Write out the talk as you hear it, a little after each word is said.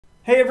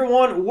Hey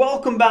everyone,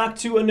 welcome back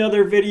to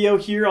another video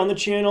here on the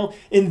channel.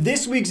 In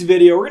this week's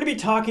video, we're going to be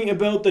talking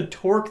about the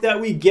torque that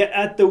we get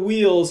at the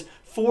wheels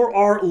for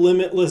our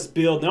Limitless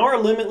build. Now our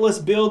Limitless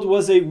build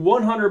was a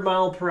 100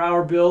 mile per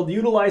hour build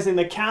utilizing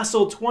the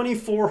Castle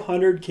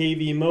 2400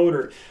 kV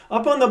motor.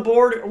 Up on the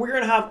board, we're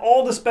going to have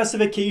all the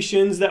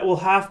specifications that we'll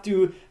have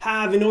to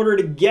have in order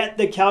to get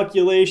the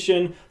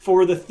calculation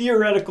for the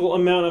theoretical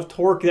amount of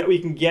torque that we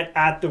can get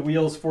at the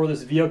wheels for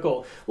this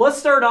vehicle. Let's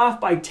start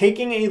off by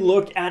taking a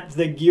look at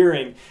the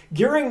gearing.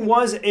 Gearing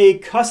was a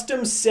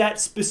custom set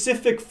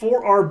specific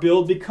for our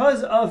build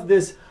because of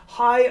this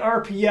high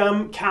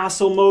RPM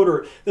Castle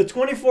motor. The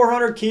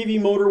 2400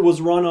 kV motor was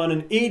run on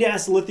an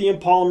 8S lithium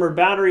polymer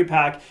battery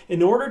pack.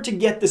 In order to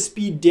get the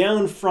speed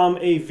down from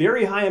a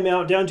very high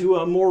amount down to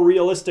a more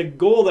realistic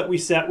goal that we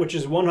set, which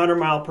is 100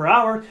 mile per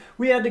hour,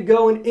 we had to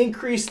go and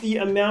increase the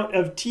amount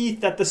of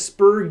teeth that the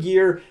spur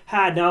gear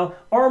had. Now,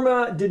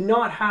 Arrma did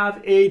not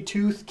have a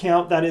tooth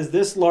count that is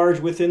this large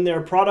within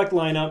their product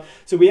lineup,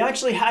 so we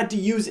actually had to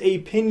use a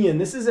pinion.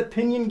 This is a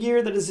pinion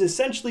gear that has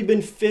essentially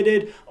been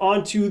fitted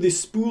onto the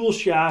spool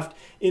shaft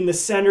in the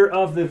center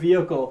of the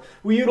vehicle.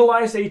 We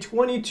utilized a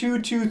 22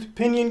 tooth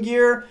pinion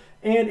gear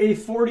and a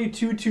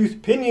 42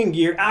 tooth pinion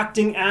gear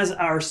acting as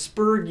our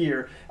spur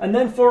gear. And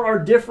then for our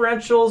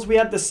differentials, we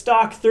had the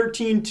stock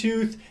 13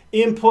 tooth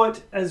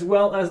input as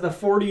well as the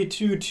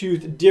 42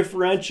 tooth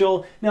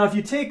differential. Now if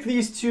you take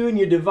these two and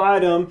you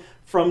divide them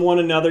from one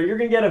another, you're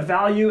going to get a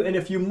value, and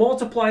if you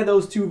multiply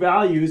those two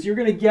values, you're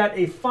going to get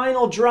a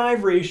final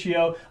drive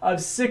ratio of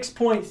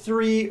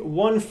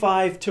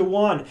 6.315 to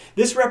 1.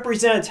 This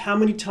represents how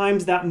many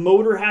times that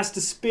motor has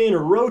to spin or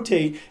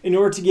rotate in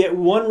order to get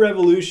one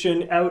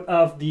revolution out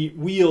of the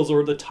wheels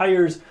or the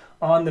tires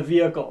on the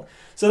vehicle.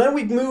 So then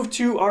we move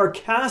to our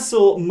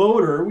Castle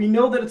motor. We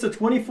know that it's a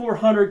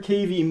 2400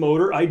 kV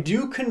motor. I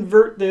do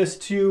convert this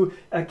to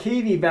a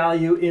kV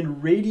value in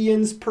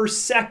radians per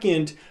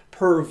second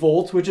per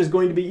volt, which is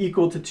going to be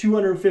equal to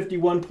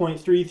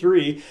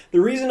 251.33.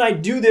 The reason I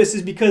do this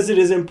is because it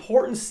is an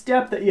important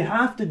step that you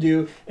have to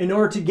do in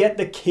order to get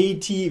the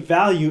KT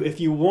value if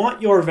you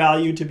want your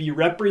value to be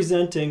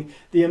representing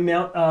the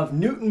amount of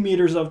Newton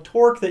meters of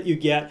torque that you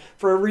get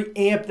for every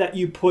amp that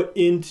you put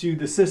into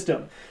the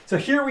system. So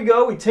here we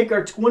go, we take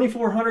our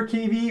 2400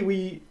 kV,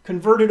 we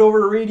convert it over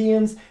to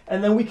radians,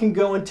 and then we can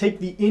go and take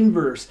the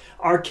inverse.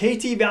 Our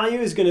KT value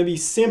is going to be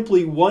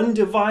simply 1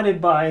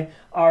 divided by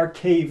our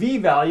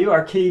kV value,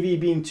 our kV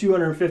being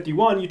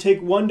 251. You take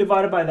 1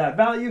 divided by that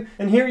value,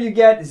 and here you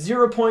get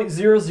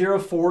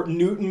 0.004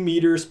 Newton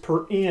meters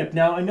per amp.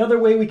 Now another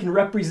way we can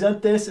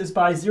represent this is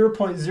by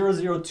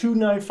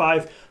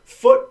 0.00295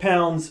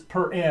 foot-pounds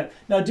per amp.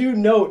 Now do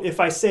note,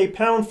 if I say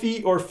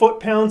pound-feet or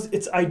foot-pounds,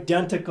 it's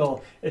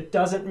identical. It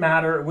doesn't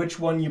matter which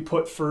one you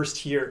put first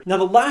here. Now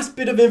the last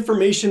bit of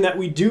information that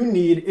we do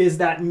need is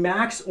that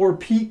max or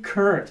peak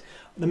current.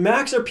 The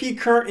max or peak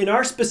current in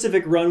our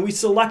specific run, we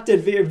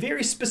selected a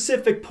very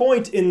specific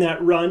point in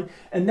that run,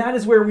 and that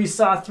is where we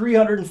saw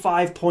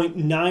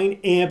 305.9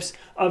 amps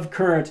of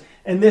current.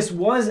 And this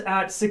was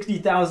at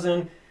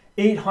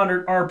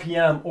 60,800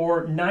 RPM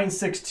or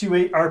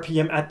 9628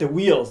 RPM at the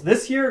wheels.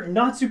 This here,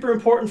 not super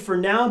important for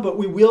now, but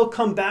we will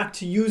come back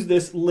to use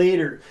this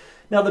later.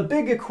 Now the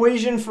big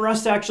equation for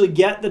us to actually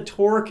get the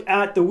torque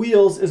at the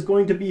wheels is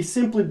going to be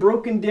simply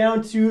broken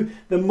down to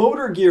the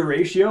motor gear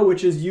ratio,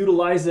 which is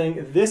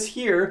utilizing this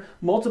here,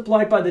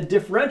 multiplied by the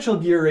differential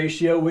gear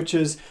ratio, which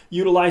is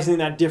utilizing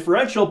that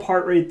differential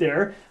part right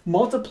there,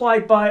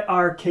 multiplied by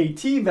our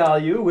KT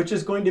value, which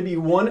is going to be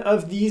one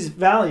of these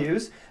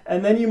values,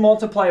 and then you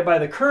multiply it by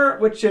the current,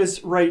 which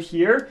is right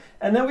here,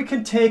 and then we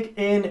can take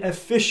an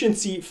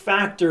efficiency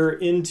factor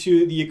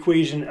into the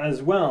equation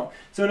as well.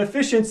 So in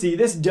efficiency,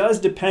 this does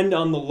depend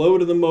on the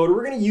load of the motor.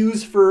 We're going to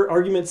use, for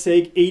argument's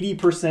sake,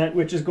 80%,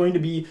 which is going to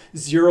be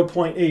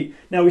 0.8.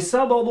 Now we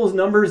sub all those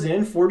numbers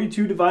in.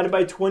 42 divided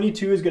by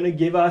 22 is going to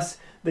give us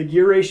the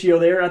gear ratio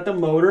there at the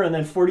motor, and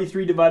then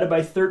 43 divided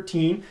by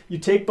 13. You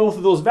take both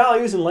of those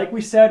values, and like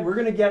we said, we're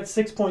going to get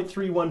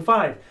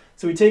 6.315.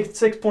 So we take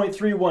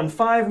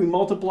 6.315, we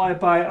multiply it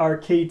by our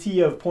KT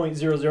of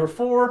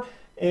 0.004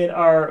 and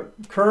our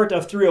current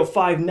of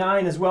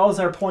 3059 as well as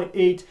our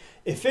 0.8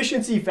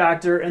 efficiency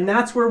factor, and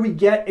that's where we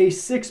get a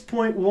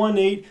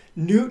 6.18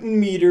 Newton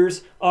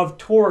meters of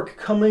torque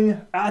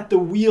coming at the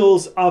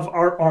wheels of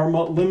our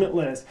Arrma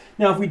Limitless.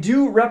 Now if we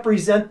do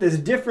represent this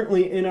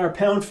differently in our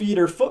pound-feet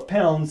or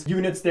foot-pounds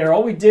units there,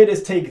 all we did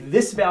is take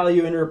this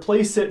value and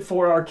replace it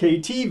for our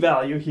KT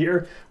value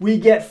here. We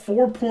get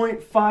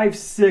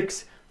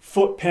 4.56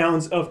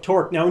 foot-pounds of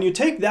torque. Now when you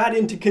take that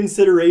into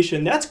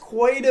consideration, that's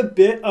quite a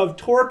bit of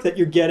torque that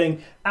you're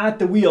getting at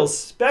the wheels,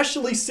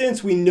 especially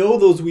since we know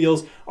those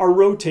wheels are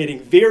rotating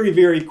very,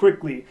 very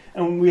quickly.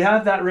 And we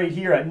have that right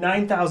here at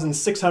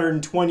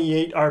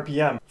 9,628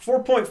 RPM.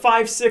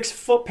 4.56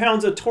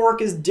 foot-pounds of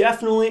torque is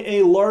definitely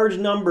a large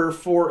number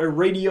for a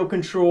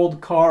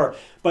radio-controlled car.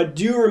 But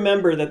do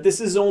remember that this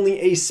is only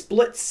a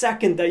split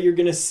second that you're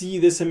going to see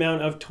this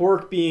amount of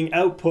torque being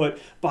output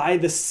by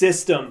the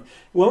system.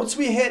 Once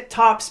we hit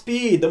top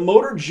speed, the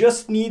motor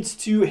just needs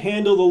to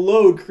handle the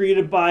load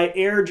created by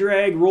air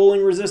drag,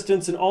 rolling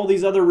resistance, and all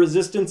these other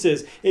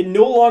resistances. It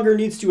no longer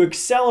needs to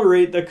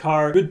accelerate the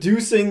car,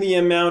 reducing the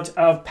amount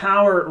of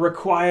power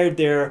required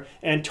there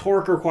and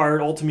torque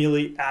required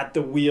ultimately at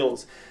the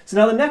wheels. So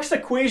now the next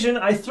equation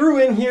I threw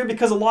in here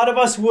because a lot of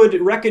us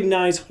would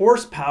recognize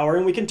horsepower,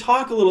 and we can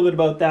talk a little bit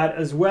about that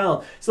as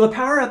well. So the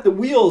power at the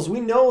wheels, we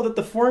know that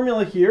the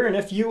formula here, and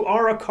if you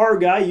are a car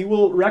guy, you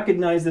will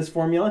recognize this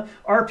formula,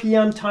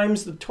 RPM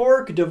times the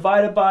torque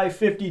divided by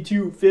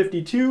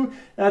 5252.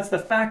 That's the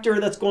factor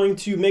that's going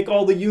to make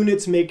all the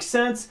units make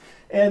sense.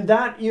 And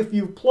that, if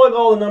you plug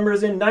all the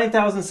numbers in,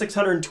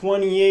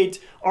 9,628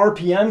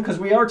 RPM, because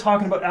we are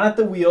talking about at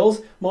the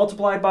wheels,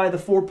 multiplied by the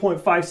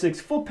 4.56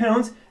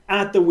 foot-pounds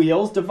at the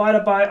wheels,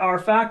 divided by our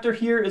factor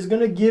here, is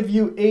going to give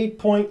you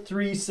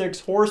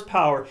 8.36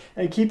 horsepower.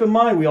 And keep in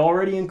mind, we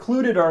already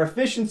included our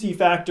efficiency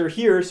factor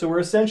here, so we're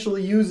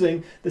essentially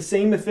using the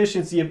same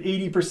efficiency of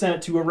 80%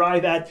 to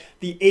arrive at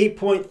the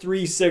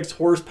 8.36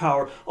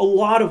 horsepower. A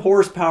lot of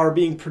horsepower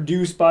being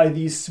produced by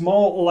these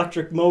small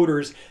electric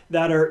motors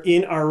that are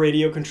in our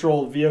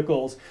radio-controlled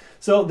vehicles.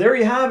 So there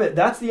you have it.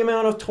 That's the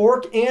amount of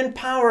torque and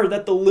power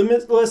that the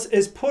Limitless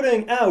is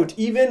putting out,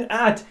 even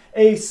at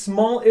a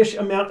small-ish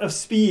amount of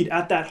speed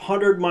at that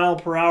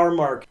 100-mile-per-hour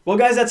mark. Well,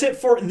 guys, that's it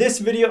for this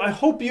video. I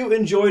hope you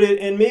enjoyed it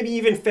and maybe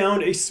even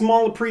found a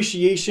small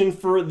appreciation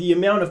for the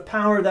amount of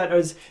power that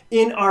is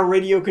in our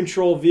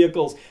radio-controlled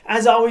vehicles.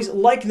 As always,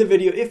 like the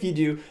video if you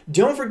do.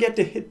 Don't forget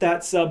to hit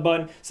that sub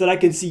button so that I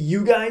can see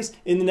you guys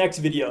in the next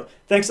video.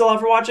 Thanks a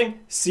lot for watching.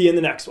 See you in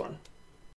the next one.